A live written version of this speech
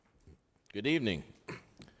Good evening.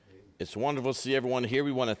 It's wonderful to see everyone here.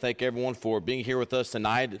 We want to thank everyone for being here with us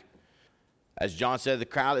tonight. As John said, the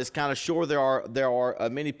crowd is kind of short. There are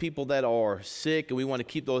many people that are sick, and we want to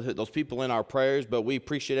keep those people in our prayers, but we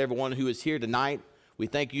appreciate everyone who is here tonight. We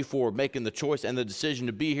thank you for making the choice and the decision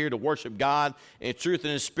to be here to worship God in truth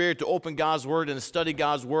and in spirit, to open God's Word and to study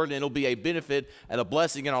God's Word, and it'll be a benefit and a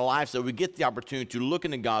blessing in our life so we get the opportunity to look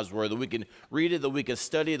into God's Word, that we can read it, that we can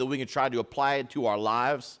study it, that we can try to apply it to our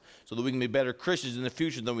lives so that we can be better Christians in the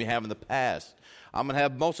future than we have in the past. I'm going to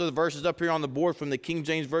have most of the verses up here on the board from the King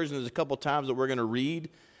James Version. There's a couple times that we're going to read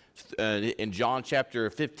in John chapter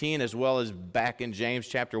 15 as well as back in James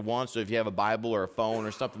chapter 1. So if you have a Bible or a phone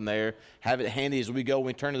or something there, have it handy as we go.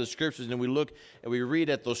 We turn to the Scriptures and we look and we read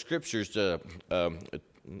at those Scriptures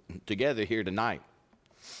together here tonight.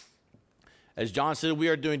 As John said, we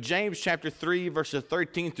are doing James chapter 3, verses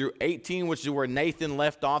 13 through 18, which is where Nathan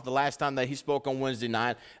left off the last time that he spoke on Wednesday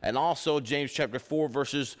night, and also James chapter 4,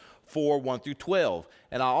 verses 4, 1 through 12.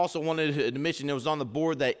 And I also wanted to mention, it was on the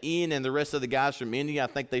board that Ian and the rest of the guys from India, I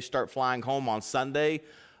think they start flying home on Sunday.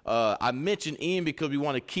 I mentioned Ian because we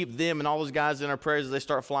want to keep them and all those guys in our prayers as they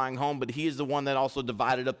start flying home, but he is the one that also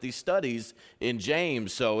divided up these studies in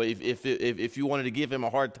James. So if you wanted to give him a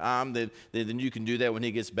hard time, then you can do that when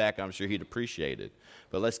he gets back. I'm sure he'd appreciate it.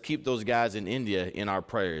 But let's keep those guys in India in our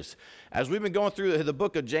prayers. As we've been going through the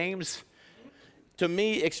book of James, to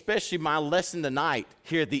me, especially my lesson tonight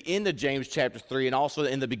here at the end of James chapter 3 and also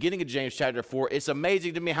in the beginning of James chapter 4, it's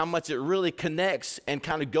amazing to me how much it really connects and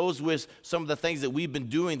kind of goes with some of the things that we've been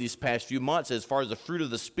doing these past few months as far as the fruit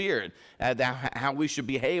of the Spirit, how we should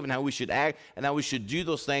behave and how we should act and how we should do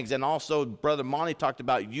those things. And also, Brother Monty talked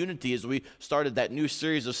about unity as we started that new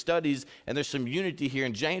series of studies, and there's some unity here,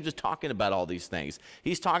 and James is talking about all these things.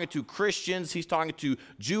 He's talking to Christians, he's talking to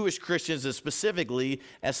Jewish Christians specifically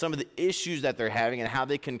as some of the issues that they're having and how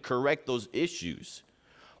they can correct those issues.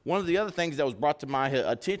 One of the other things that was brought to my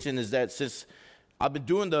attention is that since I've been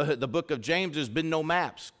doing the book of James, there's been no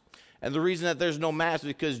maps. And the reason that there's no maps is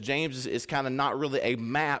because James is kind of not really a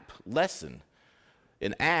map lesson.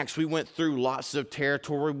 In Acts, we went through lots of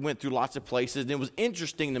territory, we went through lots of places, and it was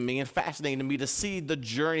interesting to me and fascinating to me to see the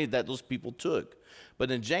journey that those people took.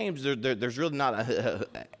 But in James, there's really not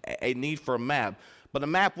a need for a map. But a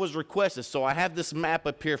map was requested, so I have this map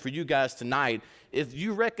up here for you guys tonight. If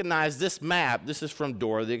you recognize this map, this is from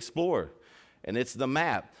Dora the Explorer, and it's the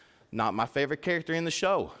map. Not my favorite character in the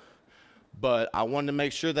show, but I wanted to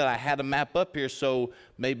make sure that I had a map up here so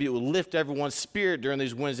maybe it would lift everyone's spirit during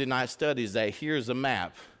these Wednesday night studies that here's a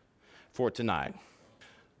map for tonight.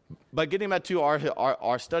 But getting back to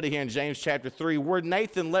our study here in James chapter 3, where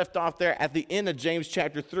Nathan left off there at the end of James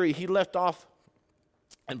chapter 3, he left off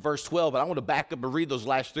in verse 12, but I want to back up and read those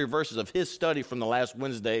last three verses of his study from the last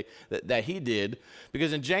Wednesday that he did.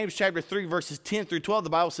 Because in James chapter 3, verses 10 through 12, the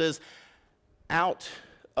Bible says, out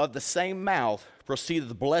of the same mouth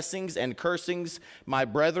proceedeth blessings and cursings. My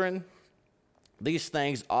brethren, these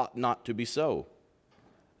things ought not to be so.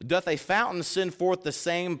 Doth a fountain send forth the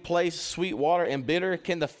same place sweet water and bitter?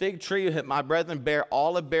 Can the fig tree, my brethren, bear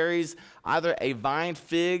olive berries, either a vine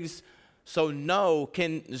figs? So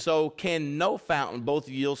can no fountain both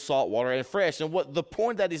yield salt water and fresh. And what the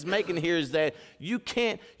point that he's making here is that you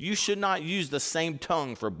should not use the same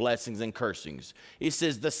tongue for blessings and cursings. He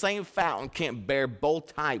says the same fountain can't bear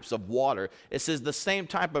both types of water. It says the same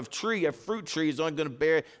type of tree, a fruit tree, is only going to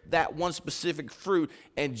bear that one specific fruit.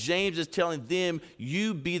 And James is telling them,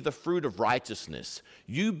 you be the fruit of righteousness.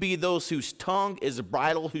 You be those whose tongue is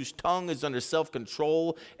bridled, whose tongue is under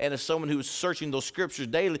self-control, and as someone who is searching those scriptures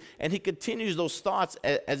daily. And he continues those thoughts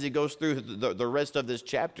as he goes through the rest of this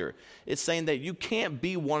chapter. It's saying that you can't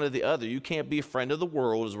be one or the other. You can't be a friend of the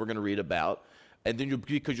world, as we're going to read about, and then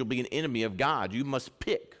because you'll be an enemy of God. You must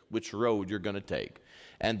pick which road you're going to take.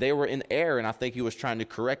 And they were in error, and I think he was trying to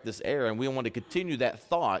correct this error. And we want to continue that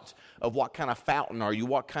thought of what kind of fountain are you?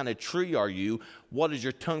 What kind of tree are you? What is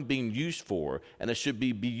your tongue being used for? And it should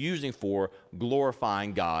be using for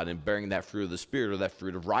glorifying God and bearing that fruit of the Spirit or that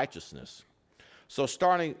fruit of righteousness. So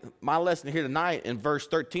starting my lesson here tonight in verse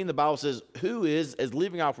 13, the Bible says, who is, as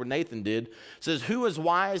leaving off where Nathan did, says, who is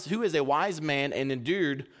wise? Who is a wise man and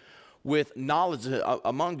endued with knowledge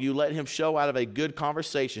among you? Let him show out of a good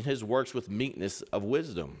conversation his works with meekness of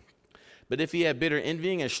wisdom. But if ye have bitter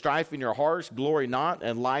envying and strife in your hearts, glory not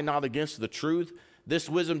and lie not against the truth. This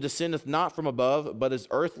wisdom descendeth not from above, but is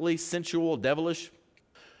earthly, sensual, devilish.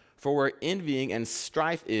 For where envying and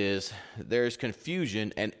strife is, there is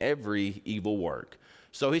confusion and every evil work.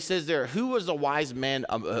 So he says there, who is a wise man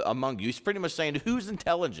among you? He's pretty much saying, who's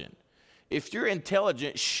intelligent? If you're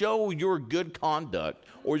intelligent, show your good conduct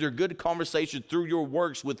or your good conversation through your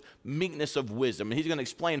works with meekness of wisdom. And he's going to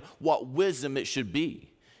explain what wisdom it should be.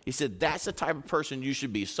 He said that's the type of person you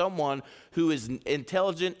should be, someone who is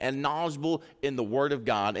intelligent and knowledgeable in the Word of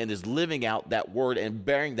God and is living out that Word and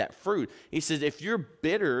bearing that fruit. He says if you're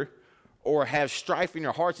bitter or have strife in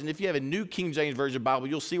your hearts, and if you have a New King James Version Bible,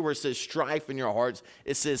 you'll see where it says strife in your hearts.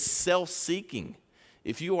 It says self-seeking.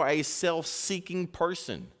 If you are a self-seeking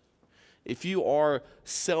person, if you are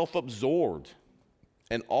self-absorbed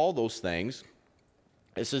and all those things,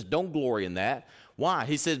 it says don't glory in that. Why?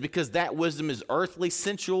 He says because that wisdom is earthly,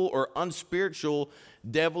 sensual, or unspiritual,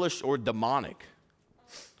 devilish, or demonic.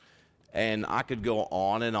 And I could go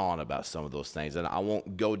on and on about some of those things, and I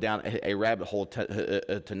won't go down a rabbit hole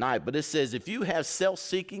tonight. But it says if you have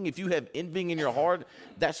self-seeking, if you have envying in your heart,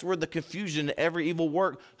 that's where the confusion, every evil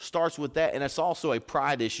work starts with that. And it's also a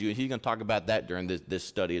pride issue, and he's going to talk about that during this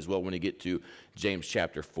study as well when we get to James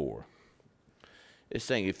chapter 4. It's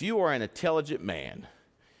saying if you are an intelligent man,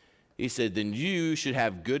 he said, then you should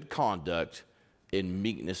have good conduct in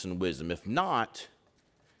meekness and wisdom. If not,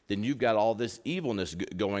 then you've got all this evilness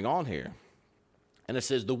going on here. And it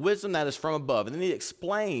says, the wisdom that is from above. And then he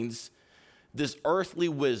explains this earthly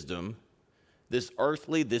wisdom, this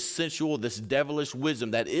sensual, this devilish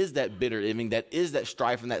wisdom that is that bitter envy, that is that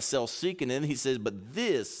strife and that self-seeking. And then he says, but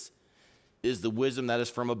this is the wisdom that is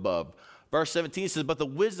from above. Verse 17 says, but the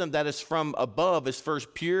wisdom that is from above is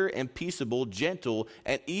first pure and peaceable, gentle,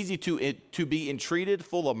 and easy to be entreated,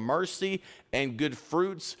 full of mercy and good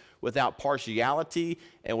fruits, without partiality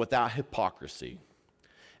and without hypocrisy.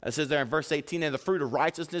 And it says there in verse 18, and the fruit of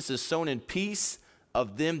righteousness is sown in peace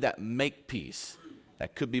of them that make peace.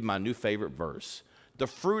 That could be my new favorite verse. The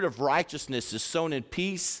fruit of righteousness is sown in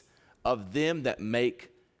peace of them that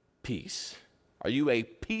make peace. Are you a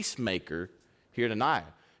peacemaker here tonight?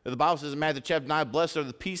 The Bible says in Matthew chapter 9, blessed are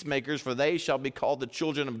the peacemakers, for they shall be called the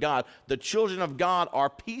children of God. The children of God are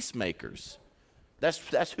peacemakers.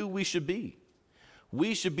 That's who we should be.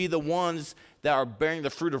 We should be the ones that are bearing the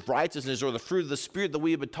fruit of righteousness or the fruit of the Spirit that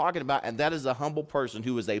we have been talking about, and that is a humble person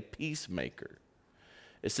who is a peacemaker.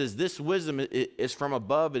 It says this wisdom is from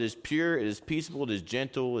above. It is pure, it is peaceable, it is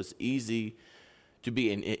gentle, it's easy to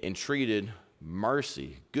be entreated,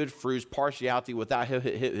 mercy, good fruits, partiality without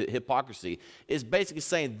hypocrisy. It's basically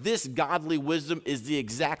saying this godly wisdom is the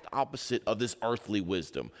exact opposite of this earthly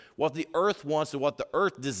wisdom. What the earth wants and what the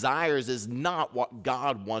earth desires is not what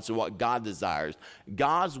God wants and what God desires.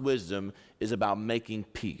 God's wisdom is about making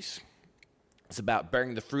peace. It's about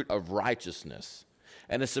bearing the fruit of righteousness.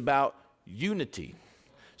 And it's about unity.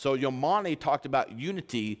 So Yomani talked about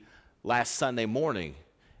unity last Sunday morning.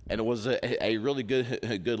 And it was a really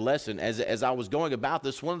good lesson. As I was going about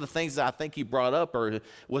this, one of the things that I think he brought up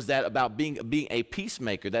was that about being a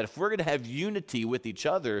peacemaker, that if we're going to have unity with each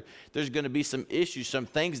other, there's going to be some issues, some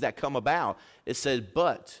things that come about. It says,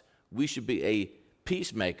 but we should be a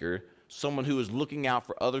peacemaker, someone who is looking out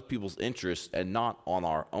for other people's interests and not on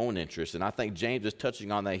our own interests. And I think James is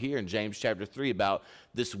touching on that here in James chapter 3 about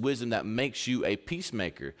this wisdom that makes you a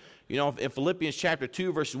peacemaker. You know, in Philippians chapter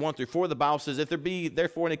 2, verses 1 through 4, the Bible says, if there be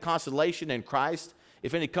therefore any consolation in Christ,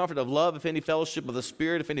 if any comfort of love, if any fellowship of the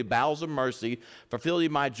Spirit, if any bowels of mercy, fulfill ye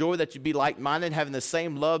my joy, that you be like-minded, having the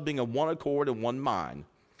same love, being of one accord and one mind.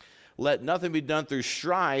 Let nothing be done through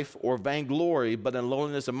strife or vainglory, but in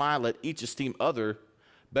lowliness of mind let each esteem other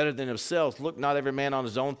better than himself. Look not every man on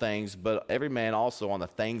his own things, but every man also on the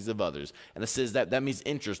things of others. And it says that means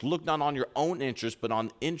interest. Look not on your own interest, but on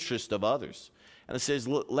the interest of others. And it says,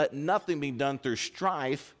 let nothing be done through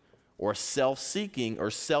strife or self-seeking or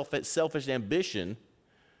selfish ambition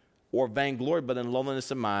or vainglory, but in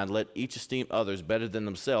lowliness of mind, let each esteem others better than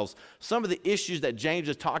themselves. Some of the issues that James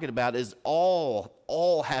is talking about is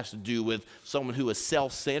all has to do with someone who is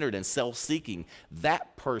self-centered and self-seeking.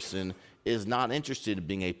 That person is not interested in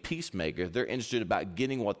being a peacemaker. They're interested about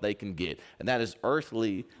getting what they can get. And that is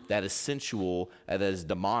earthly, that is sensual, and that is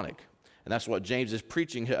demonic. And that's what James is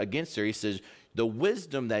preaching against here. He says, the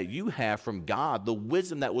wisdom that you have from God, the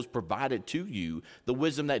wisdom that was provided to you, the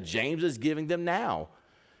wisdom that James is giving them now,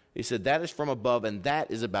 he said that is from above, and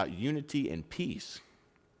that is about unity and peace,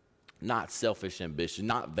 not selfish ambition,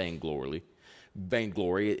 not vainglory.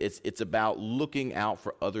 It's about looking out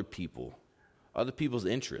for other people, other people's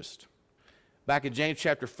interest. Back in James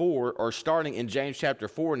chapter 4, or starting in James chapter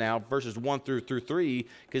 4 now, verses 1 through 3,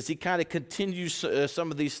 because he kind of continues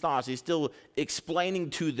some of these thoughts. He's still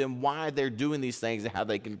explaining to them why they're doing these things and how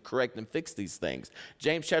they can correct and fix these things.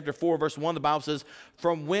 James chapter 4, verse 1, the Bible says,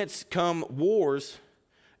 from whence come wars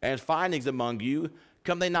and fightings among you?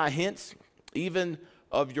 Come they not hence, even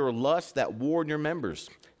of your lusts that war in your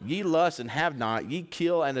members? Ye lust and have not. Ye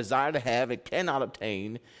kill and desire to have and cannot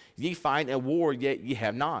obtain. Ye fight and war, yet ye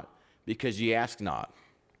have not, because ye ask not.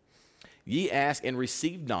 Ye ask and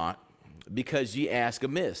receive not, because ye ask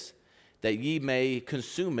amiss, that ye may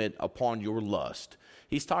consume it upon your lust.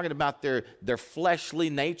 He's talking about their fleshly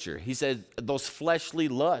nature. He says those fleshly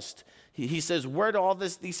lusts. He says, where do all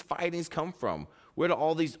these fightings come from? Where do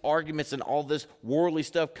all these arguments and all this worldly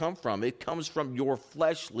stuff come from? It comes from your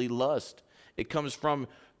fleshly lust. It comes from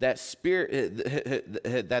that spirit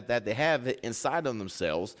that they have inside of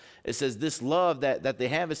themselves. It says this love that they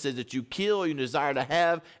have, it says that you kill, you desire to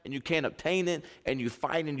have, and you can't obtain it, and you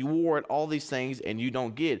fight and you war at all these things, and you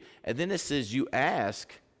don't get. And then it says you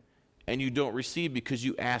ask, and you don't receive because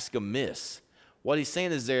you ask amiss. What he's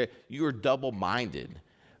saying is there, you are double-minded.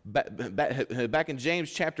 Back in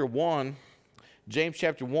James chapter 1,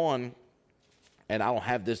 and I don't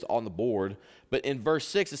have this on the board, but in verse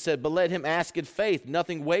 6 it said, but let him ask in faith,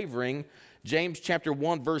 nothing wavering. James chapter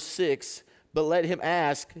 1, verse 6, but let him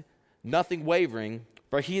ask, nothing wavering,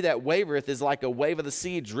 for he that wavereth is like a wave of the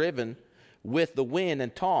sea driven with the wind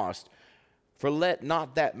and tossed. For let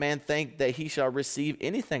not that man think that he shall receive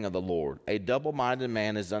anything of the Lord. A double-minded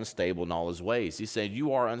man is unstable in all his ways. He said,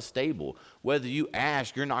 you are unstable. Whether you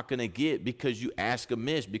ask, you're not going to get because you ask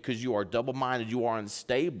amiss, because you are double-minded, you are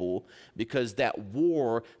unstable, because that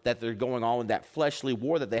war that they're going on, that fleshly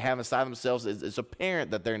war that they have inside themselves, it's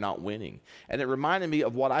apparent that they're not winning. And it reminded me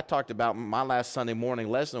of what I talked about in my last Sunday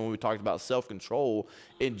morning lesson when we talked about self-control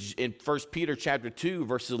in 1 Peter chapter 2,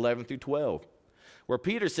 verses 11 through 12. Where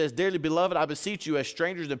Peter says, dearly beloved, I beseech you as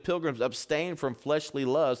strangers and pilgrims, abstain from fleshly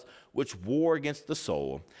lusts which war against the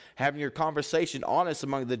soul, having your conversation honest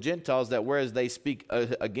among the Gentiles, that whereas they speak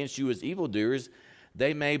against you as evildoers,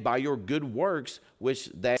 they may by your good works, which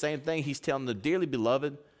that same thing he's telling the dearly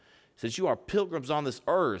beloved, since you are pilgrims on this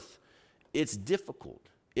earth, it's difficult.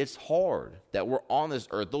 It's hard that we're on this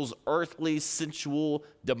earth. Those earthly, sensual,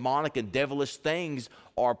 demonic, and devilish things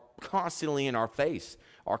are constantly in our face,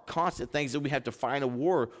 are constant things that we have to fight a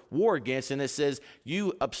war against. And it says,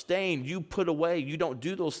 you abstain, you put away, you don't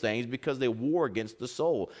do those things because they war against the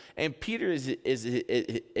soul. And Peter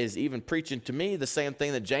is even preaching to me the same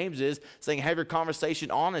thing that James is, saying have your conversation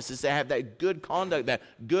honest. It's to have that good conduct, that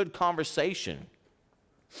good conversation.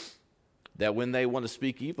 That when they want to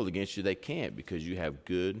speak evil against you, they can't because you have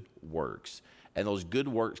good works. And those good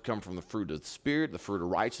works come from the fruit of the Spirit, the fruit of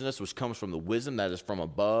righteousness, which comes from the wisdom that is from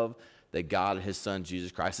above that God and his Son,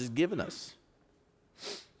 Jesus Christ, has given us.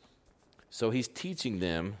 So he's teaching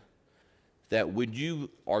them that when you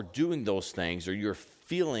are doing those things or you're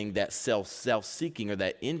feeling that self-seeking or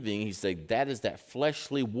that envying, he's saying that is that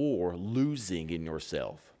fleshly war losing in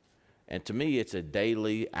yourself. And to me, it's a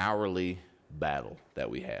daily, hourly battle that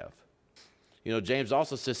we have. You know, James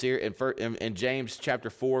also says here in James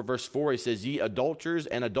chapter 4, verse 4, he says, ye adulterers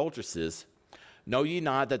and adulteresses, know ye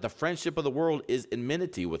not that the friendship of the world is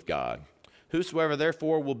enmity with God? Whosoever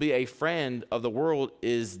therefore will be a friend of the world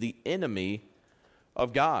is the enemy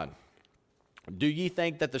of God. Do ye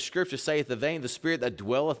think that the scripture saith the vain, the spirit that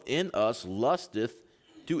dwelleth in us lusteth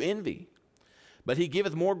to envy? But he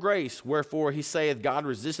giveth more grace, wherefore he saith, God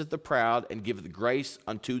resisteth the proud and giveth grace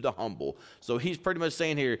unto the humble. So he's pretty much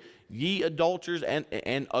saying here, ye adulterers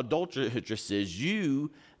and adulteresses, you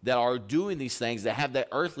that are doing these things, that have that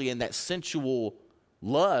earthly and that sensual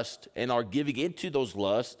lust and are giving into those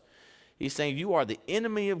lusts, he's saying you are the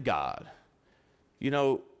enemy of God. You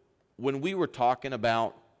know, when we were talking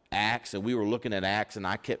about Acts, and we were looking at Acts, and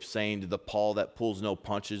I kept saying to the Paul that pulls no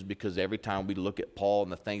punches, because every time we look at Paul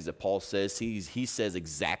and the things that Paul says, he says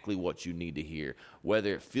exactly what you need to hear,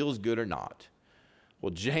 whether it feels good or not. Well,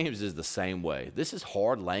 James is the same way. This is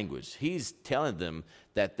hard language. He's telling them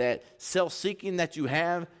that self-seeking that you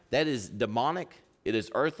have, that is demonic, it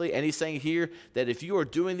is earthly, and he's saying here that if you are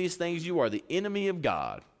doing these things, you are the enemy of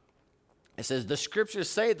God. It says, the scriptures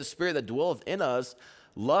say the spirit that dwelleth in us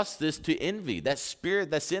lusts this to envy. That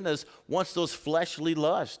spirit that's in us wants those fleshly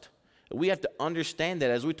lusts. We have to understand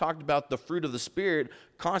that. As we talked about the fruit of the Spirit,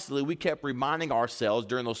 constantly we kept reminding ourselves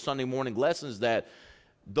during those Sunday morning lessons that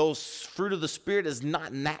those fruit of the Spirit is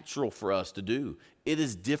not natural for us to do. It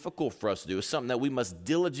is difficult for us to do. It's something that we must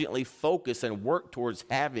diligently focus and work towards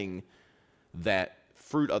having that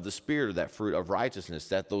fruit of the Spirit, or that fruit of righteousness.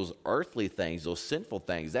 That those earthly things, those sinful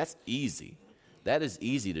things, that's easy. That is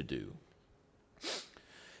easy to do.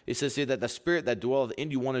 It says here that the spirit that dwelleth in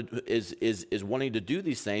you is wanting to do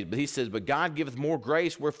these things. But he says, but God giveth more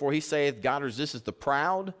grace, wherefore he saith, God resisteth the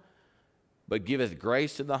proud, but giveth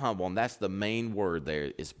grace to the humble. And that's the main word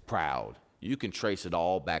there, is proud. You can trace it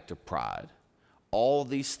all back to pride. all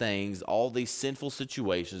these things, all these sinful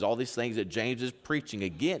situations, all these things that James is preaching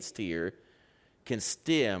against here can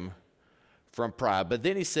stem from pride. But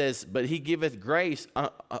then he says, but he giveth grace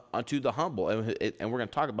unto the humble. And we're going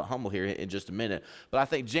to talk about humble here in just a minute. But I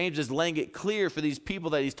think James is laying it clear for these people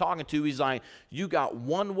that he's talking to. He's like, you got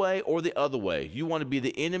one way or the other way. You want to be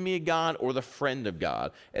the enemy of God or the friend of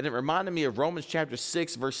God. And it reminded me of Romans chapter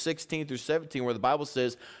 6, verse 16 through 17, where the Bible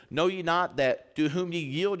says, know ye not that to whom ye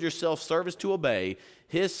yield yourself service to obey,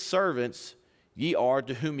 his servants ye are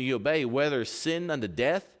to whom ye obey, whether sin unto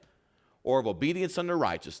death or of obedience unto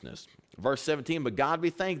righteousness. Verse 17, but God be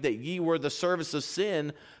thanked that ye were the servants of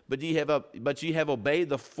sin, but ye have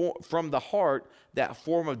obeyed from the heart that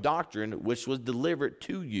form of doctrine which was delivered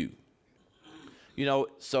to you. You know,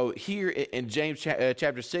 so here in James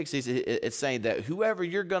chapter 6, it's saying that whoever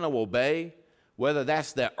you're going to obey, whether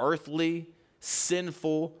that's the earthly,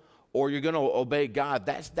 sinful, or you're going to obey God,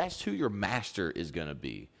 that's who your master is going to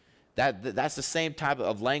be. That's the same type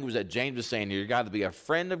of language that James is saying here. You've got to be a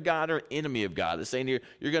friend of God or an enemy of God. It's saying here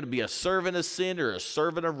you're going to be a servant of sin or a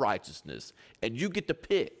servant of righteousness. And you get to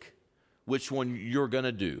pick which one you're going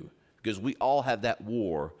to do, because we all have that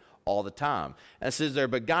war all the time. And it says there,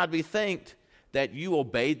 but God be thanked that you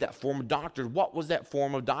obeyed that form of doctrine. What was that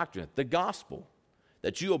form of doctrine? The gospel.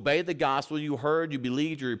 That you obeyed the gospel, you heard, you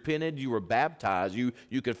believed, you repented, you were baptized,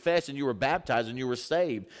 you confessed and you were baptized and you were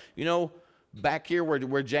saved. You know, back here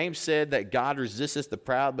where James said that God resisteth the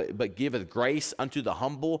proud but giveth grace unto the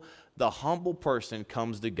humble person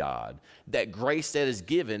comes to God. That grace that is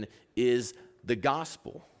given is the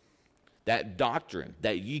gospel, that doctrine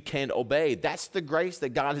that ye can obey. That's the grace that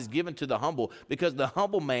God has given to the humble, because the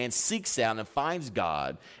humble man seeks out and finds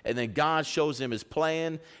God, and then God shows him his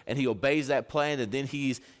plan, and he obeys that plan, and then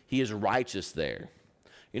he is righteous there.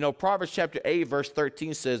 You know, Proverbs chapter 8, verse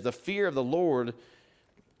 13 says, the fear of the Lord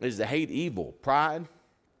is to hate evil, pride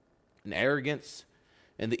and arrogance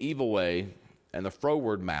and the evil way and the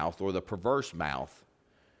froward mouth or the perverse mouth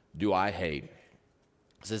do I hate. It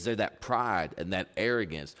says there that pride and that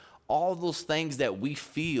arrogance, all those things that we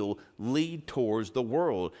feel lead towards the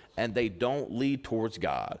world, and they don't lead towards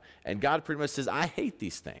God. And God pretty much says, I hate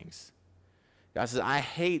these things. God says, I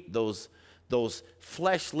hate those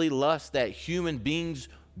fleshly lusts that human beings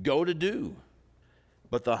go to do.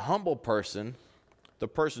 But the humble person, the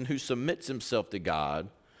person who submits himself to God,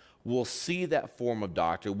 will see that form of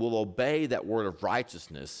doctrine, will obey that word of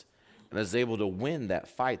righteousness, and is able to win that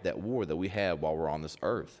fight, that war that we have while we're on this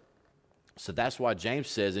earth. So that's why James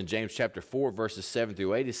says in James chapter 4, verses 7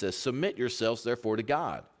 through 8, he says, submit yourselves therefore to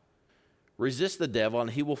God. Resist the devil, and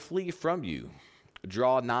he will flee from you.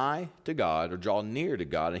 Draw nigh to God, or draw near to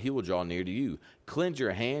God, and he will draw near to you. Cleanse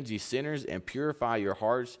your hands, ye sinners, and purify your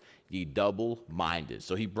hearts, ye double-minded.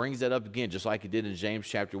 So he brings that up again, just like he did in James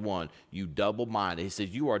chapter 1. You double-minded. He says,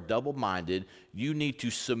 you are double-minded. You need to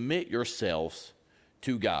submit yourselves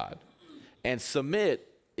to God. And submit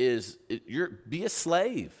is, be a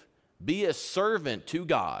slave. Be a servant to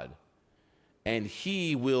God, and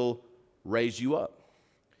he will raise you up.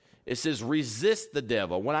 It says resist the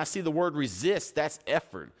devil. When I see the word resist, that's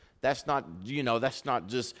effort. That's not, that's not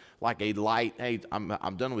just like a light, hey,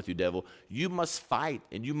 I'm done with you, devil. You must fight,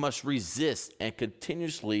 and you must resist and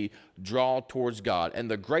continuously draw towards God. And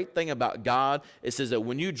the great thing about God, it says that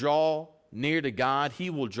when you draw near to God, he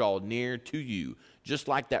will draw near to you. Just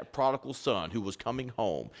like that prodigal son who was coming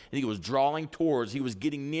home, and he was he was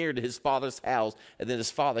getting near to his father's house, and then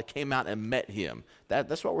his father came out and met him.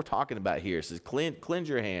 That's what we're talking about here. It says, cleanse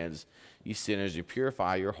your hands, ye sinners, you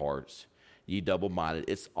purify your hearts, ye double-minded.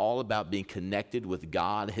 It's all about being connected with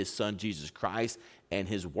God, his son, Jesus Christ, and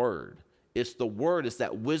his word. It's the word, it's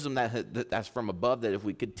that wisdom that's from above, that if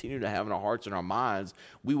we continue to have in our hearts and our minds,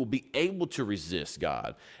 we will be able to resist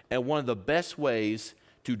God. And one of the best ways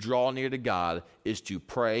to draw near to God is to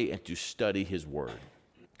pray and to study his word.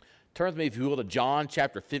 Turn with me, if you will, to John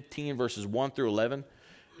chapter 15, verses 1 through 11.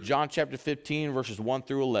 John chapter 15, verses 1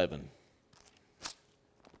 through 11.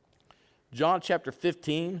 John chapter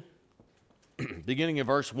 15, beginning in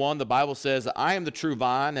verse 1, the Bible says, I am the true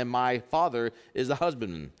vine, and my Father is the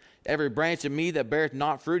husbandman. Every branch in me that beareth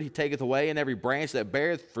not fruit, he taketh away, and every branch that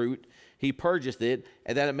beareth fruit, he purgeth it,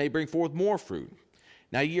 and that it may bring forth more fruit.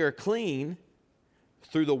 Now ye are clean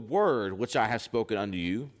through the word which I have spoken unto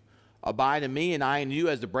you. Abide in me, and I in you,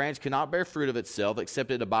 as the branch cannot bear fruit of itself,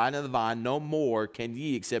 except it abide in the vine. No more can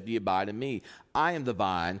ye, except ye abide in me. I am the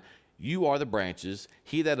vine, you are the branches.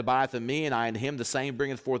 He that abideth in me, and I in him, the same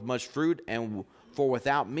bringeth forth much fruit, and for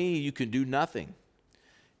without me you can do nothing.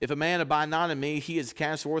 If a man abide not in me, he is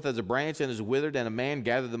cast forth as a branch, and is withered, and a man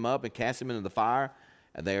gathereth them up, and cast them into the fire,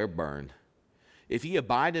 and they are burned. If ye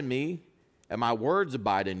abide in me, and my words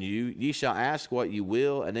abide in you, ye shall ask what ye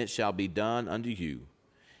will, and it shall be done unto you.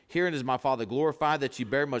 Herein is my Father glorified, that ye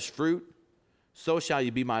bear much fruit, so shall ye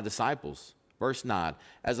be my disciples. Verse 9,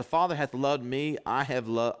 as the Father hath loved me,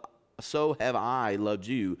 so have I loved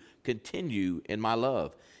you. Continue in my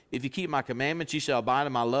love. If you keep my commandments, ye shall abide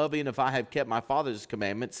in my love, even if I have kept my Father's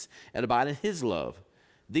commandments, and abide in his love.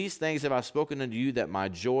 These things have I spoken unto you, that my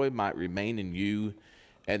joy might remain in you,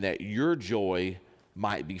 and that your joy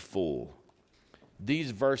might be full.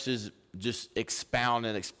 These verses just expound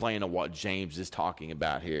and explain on what James is talking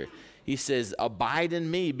about here. He says, abide in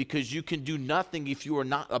me, because you can do nothing if you are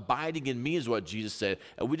not abiding in me, is what Jesus said.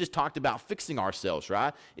 And we just talked about fixing ourselves,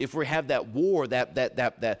 right? If we have that war,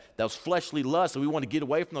 those fleshly lusts, and we want to get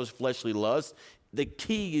away from those fleshly lusts, the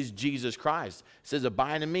key is Jesus Christ. It says,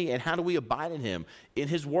 abide in me. And how do we abide in him? In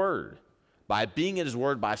his word. By being in his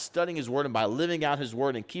word, by studying his word, and by living out his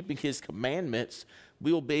word and keeping his commandments,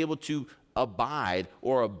 we will be able to abide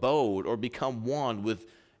or abode or become one with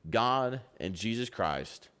God and Jesus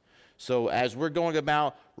Christ. So as we're going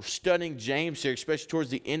about studying James here, especially towards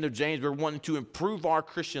the end of James, we're wanting to improve our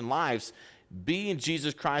Christian lives, be in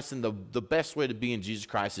Jesus Christ, and the best way to be in Jesus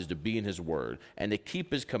Christ is to be in his word and to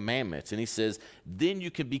keep his commandments. And he says, then you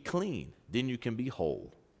can be clean, then you can be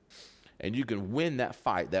whole, and you can win that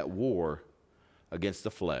fight, that war against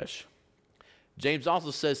the flesh. James also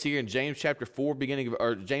says here in James chapter 4,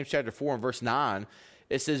 James chapter 4 and verse 9,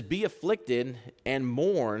 it says, be afflicted and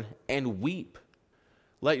mourn and weep.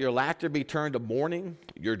 Let your laughter be turned to mourning,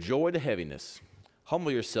 your joy to heaviness.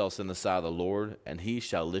 Humble yourselves in the sight of the Lord, and he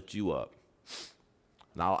shall lift you up.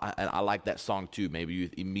 And I like that song too. Maybe you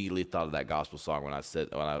immediately thought of that gospel song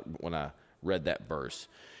when I read that verse.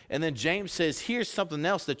 And then James says, here's something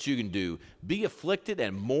else that you can do. Be afflicted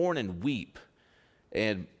and mourn and weep.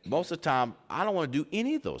 And most of the time, I don't want to do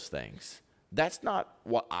any of those things. That's not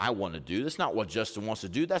what I want to do. That's not what Justin wants to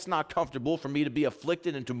do. That's not comfortable for me to be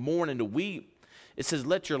afflicted and to mourn and to weep. It says,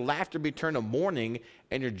 let your laughter be turned to mourning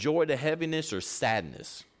and your joy to heaviness or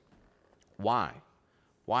sadness. Why?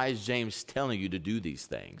 Why is James telling you to do these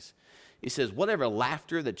things? He says, whatever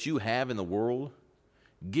laughter that you have in the world,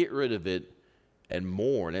 get rid of it and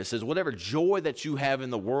mourn. And it says, whatever joy that you have in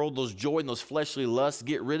the world, those joy and those fleshly lusts,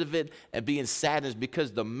 get rid of it and be in sadness,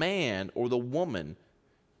 because the man or the woman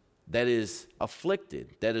that is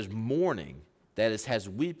afflicted, that is mourning, has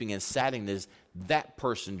weeping and sadness, that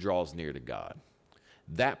person draws near to God.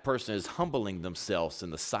 That person is humbling themselves in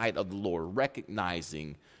the sight of the Lord,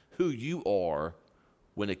 recognizing who you are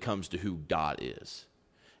when it comes to who God is.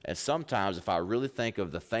 And sometimes if I really think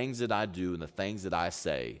of the things that I do and the things that I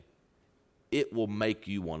say, it will make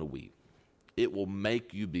you want to weep. It will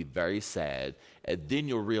make you be very sad. And then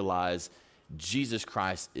you'll realize Jesus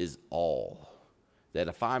Christ is all. That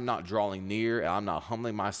if I'm not drawing near and I'm not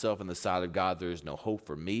humbling myself in the sight of God, there is no hope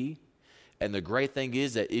for me. And the great thing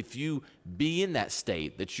is that if you be in that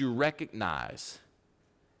state, that you recognize,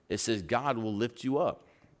 it says God will lift you up.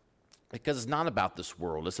 Because it's not about this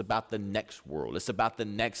world. It's about the next world. It's about the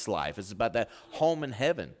next life. It's about that home in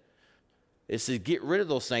heaven. It says get rid of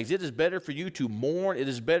those things. It is better for you to mourn. It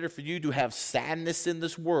is better for you to have sadness in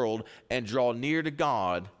this world and draw near to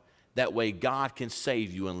God. That way God can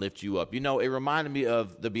save you and lift you up. You know, it reminded me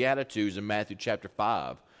of the Beatitudes in Matthew chapter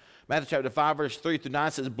 5. Matthew chapter 5, verse 3 through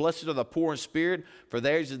 9 says, blessed are the poor in spirit, for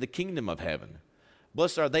theirs is the kingdom of heaven.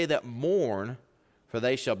 Blessed are they that mourn, for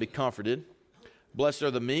they shall be comforted. Blessed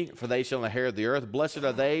are the meek, for they shall inherit the earth. Blessed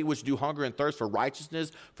are they which do hunger and thirst for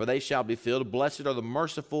righteousness, for they shall be filled. Blessed are the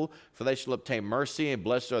merciful, for they shall obtain mercy. And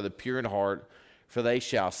blessed are the pure in heart, for they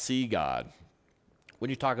shall see God. When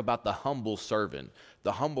you talk about the humble servant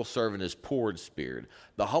is poor in spirit.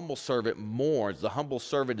 The humble servant mourns. The humble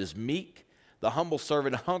servant is meek. The humble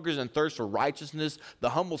servant hungers and thirsts for righteousness.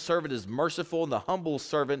 The humble servant is merciful, and the humble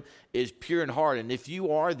servant is pure in heart. And if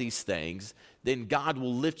you are these things, then God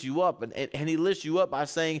will lift you up. And he lifts you up by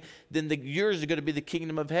saying, then yours is going to be the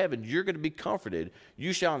kingdom of heaven. You're going to be comforted.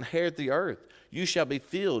 You shall inherit the earth. You shall be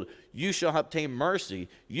filled. You shall obtain mercy.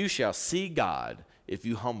 You shall see God if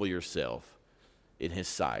you humble yourself in his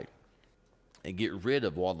sight and get rid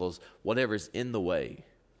of all those, whatever's in the way.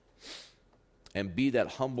 And be that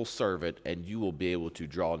humble servant, and you will be able to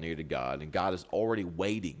draw near to God. And God is already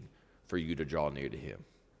waiting for you to draw near to him.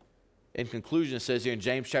 In conclusion, it says here in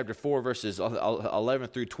James chapter 4, verses 11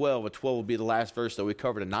 through 12, and 12 will be the last verse that we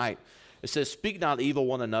cover tonight. It says, speak not evil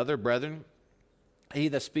one another, brethren. He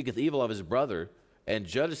that speaketh evil of his brother and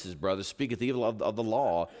judgeth his brother speaketh evil of the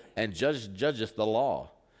law, and judgeth the law.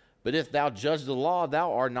 But if thou judge the law,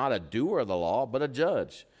 thou art not a doer of the law, but a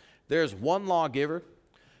judge. There is one lawgiver,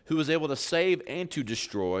 who is able to save and to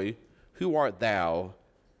destroy. Who art thou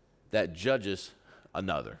that judges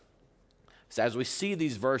another. So as we see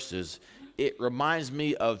these verses, it reminds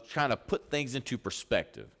me of trying to put things into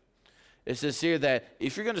perspective. It says here that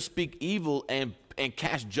if you're going to speak evil and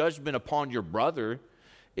cast judgment upon your brother,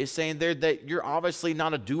 it's saying there that you're obviously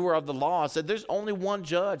not a doer of the law. It said there's only one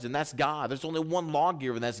judge, and that's God. There's only one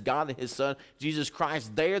lawgiver, and that's God and his son, Jesus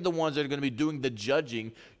Christ. They're the ones that are going to be doing the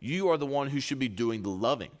judging. You are the one who should be doing the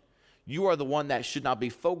loving. You are the one that should not be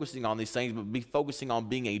focusing on these things, but be focusing on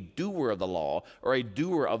being a doer of the law or a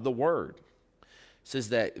doer of the word. It says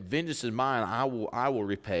that vengeance is mine, I will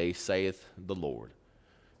repay, saith the Lord.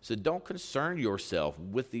 So don't concern yourself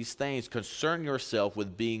with these things. Concern yourself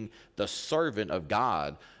with being the servant of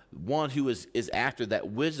God, one who is after that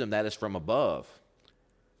wisdom that is from above.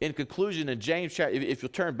 In conclusion, in James chapter, if you'll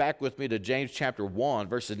turn back with me to James chapter 1,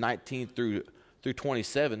 verses 19 through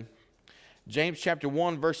 27. James chapter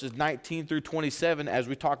 1, verses 19 through 27, as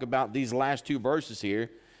we talk about these last two verses here.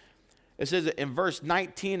 It says in verse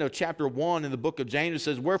 19 of chapter 1 in the book of James, it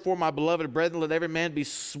says, "Wherefore, my beloved brethren, let every man be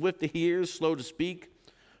swift to hear, slow to speak,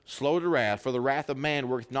 slow to wrath, for the wrath of man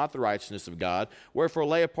worketh not the righteousness of God. Wherefore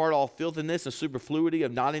lay apart all filthiness and superfluity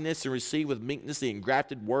of naughtiness, and receive with meekness the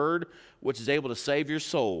engrafted word, which is able to save your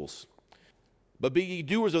souls. But be ye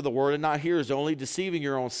doers of the word, and not hearers only, deceiving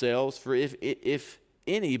your own selves. For if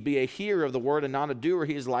any be a hearer of the word and not a doer,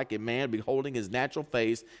 he is like a man beholding his natural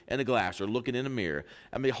face in a glass, or looking in a mirror,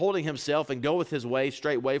 and beholding himself, and goeth his way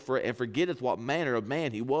straightway for it, and forgetteth what manner of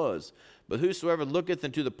man he was. But whosoever looketh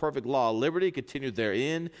into the perfect law of liberty, continueth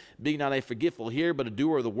therein, being not a forgetful hearer, but a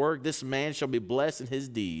doer of the work, this man shall be blessed in his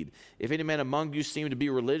deed. If any man among you seem to be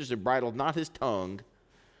religious, and bridleth not his tongue,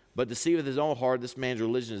 but deceiveth his own heart, this man's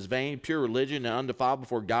religion is vain. Pure religion and undefiled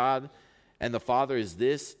before God and the Father is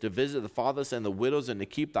this, to visit the fatherless and the widows, and to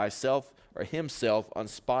keep thyself or himself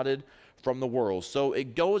unspotted from the world." So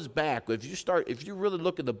it goes back. If you really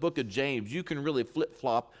look at the book of James, you can really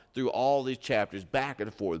flip-flop through all these chapters back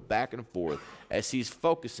and forth, as he's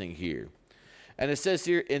focusing here. And it says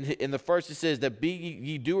here in the first, it says that be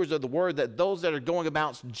ye doers of the word, that those that are going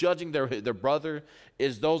about judging their brother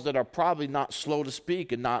is those that are probably not slow to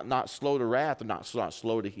speak and not slow to wrath, and not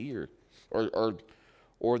slow to hear,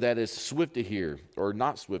 or that is swift to hear or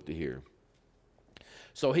not swift to hear.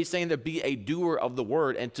 So he's saying that be a doer of the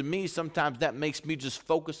word. And to me, sometimes that makes me just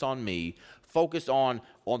focus on me, focus on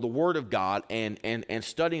the word of God and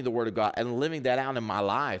studying the word of God and living that out in my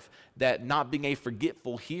life, that not being a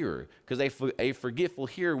forgetful hearer. Because a forgetful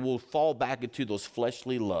hearer will fall back into those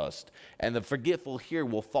fleshly lusts. And the forgetful hearer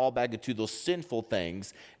will fall back into those sinful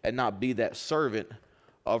things and not be that servant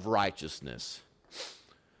of righteousness.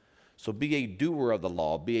 So be a doer of the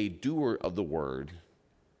law, be a doer of the word,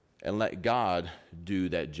 and let God do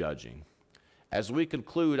that judging. As we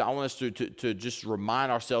conclude, I want us to just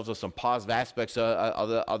remind ourselves of some positive aspects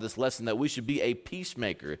of this lesson, that we should be a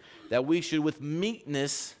peacemaker, that we should with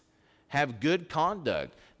meekness have good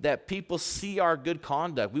conduct, that people see our good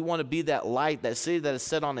conduct. We want to be that light, that city that is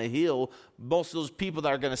set on a hill. Most of those people that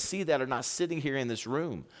are going to see that are not sitting here in this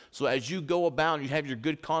room. So as you go about and you have your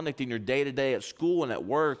good conduct in your day-to-day at school and at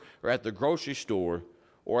work or at the grocery store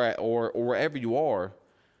or wherever you are,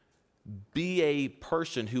 be a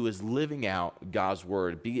person who is living out God's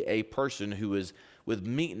word. Be a person who is with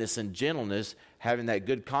meekness and gentleness, having that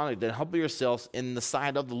good conduct, and humble yourselves in the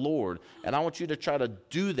sight of the Lord. And I want you to try to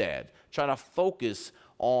do that. Try to focus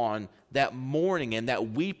on that mourning and that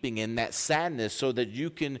weeping and that sadness, so that you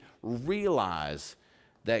can realize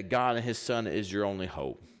that God and his son is your only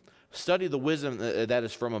hope. Study the wisdom that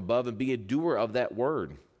is from above, and be a doer of that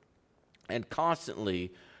word. And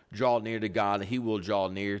constantly draw near to God, and he will draw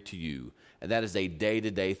near to you. And that is a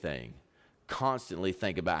day-to-day thing. Constantly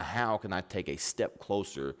think about, how can I take a step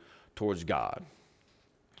closer towards God?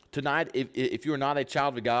 Tonight, if you are not a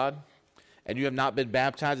child of God, and you have not been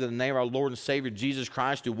baptized in the name of our Lord and Savior Jesus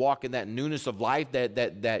Christ, to walk in that newness of life,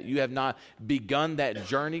 that you have not begun that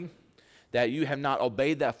journey, that you have not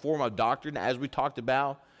obeyed that form of doctrine, as we talked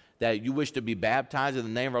about, that you wish to be baptized in the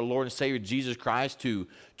name of our Lord and Savior Jesus Christ, to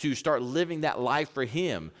start living that life for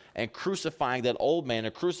him, and crucifying that old man,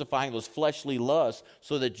 and crucifying those fleshly lusts,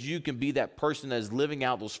 so that you can be that person that is living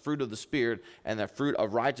out those fruit of the Spirit and that fruit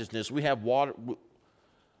of righteousness. We have water.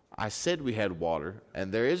 I said we had water,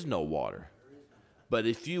 and there is no water. But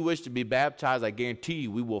if you wish to be baptized, I guarantee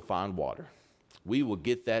you we will find water. We will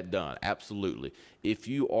get that done, absolutely. If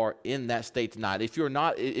you are in that state tonight. If you're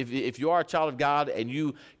not, if you are a child of God, and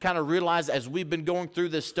you kind of realize, as we've been going through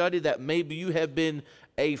this study, that maybe you have been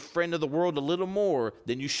a friend of the world a little more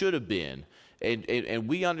than you should have been, And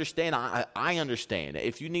we understand, I understand.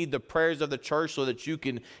 If you need the prayers of the church so that you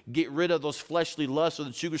can get rid of those fleshly lusts, so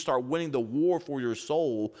that you can start winning the war for your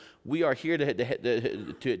soul, we are here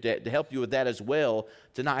to help you with that as well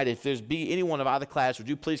tonight. If there's anyone of either class, would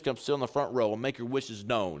you please come sit on the front row and make your wishes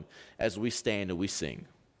known as we stand and we sing.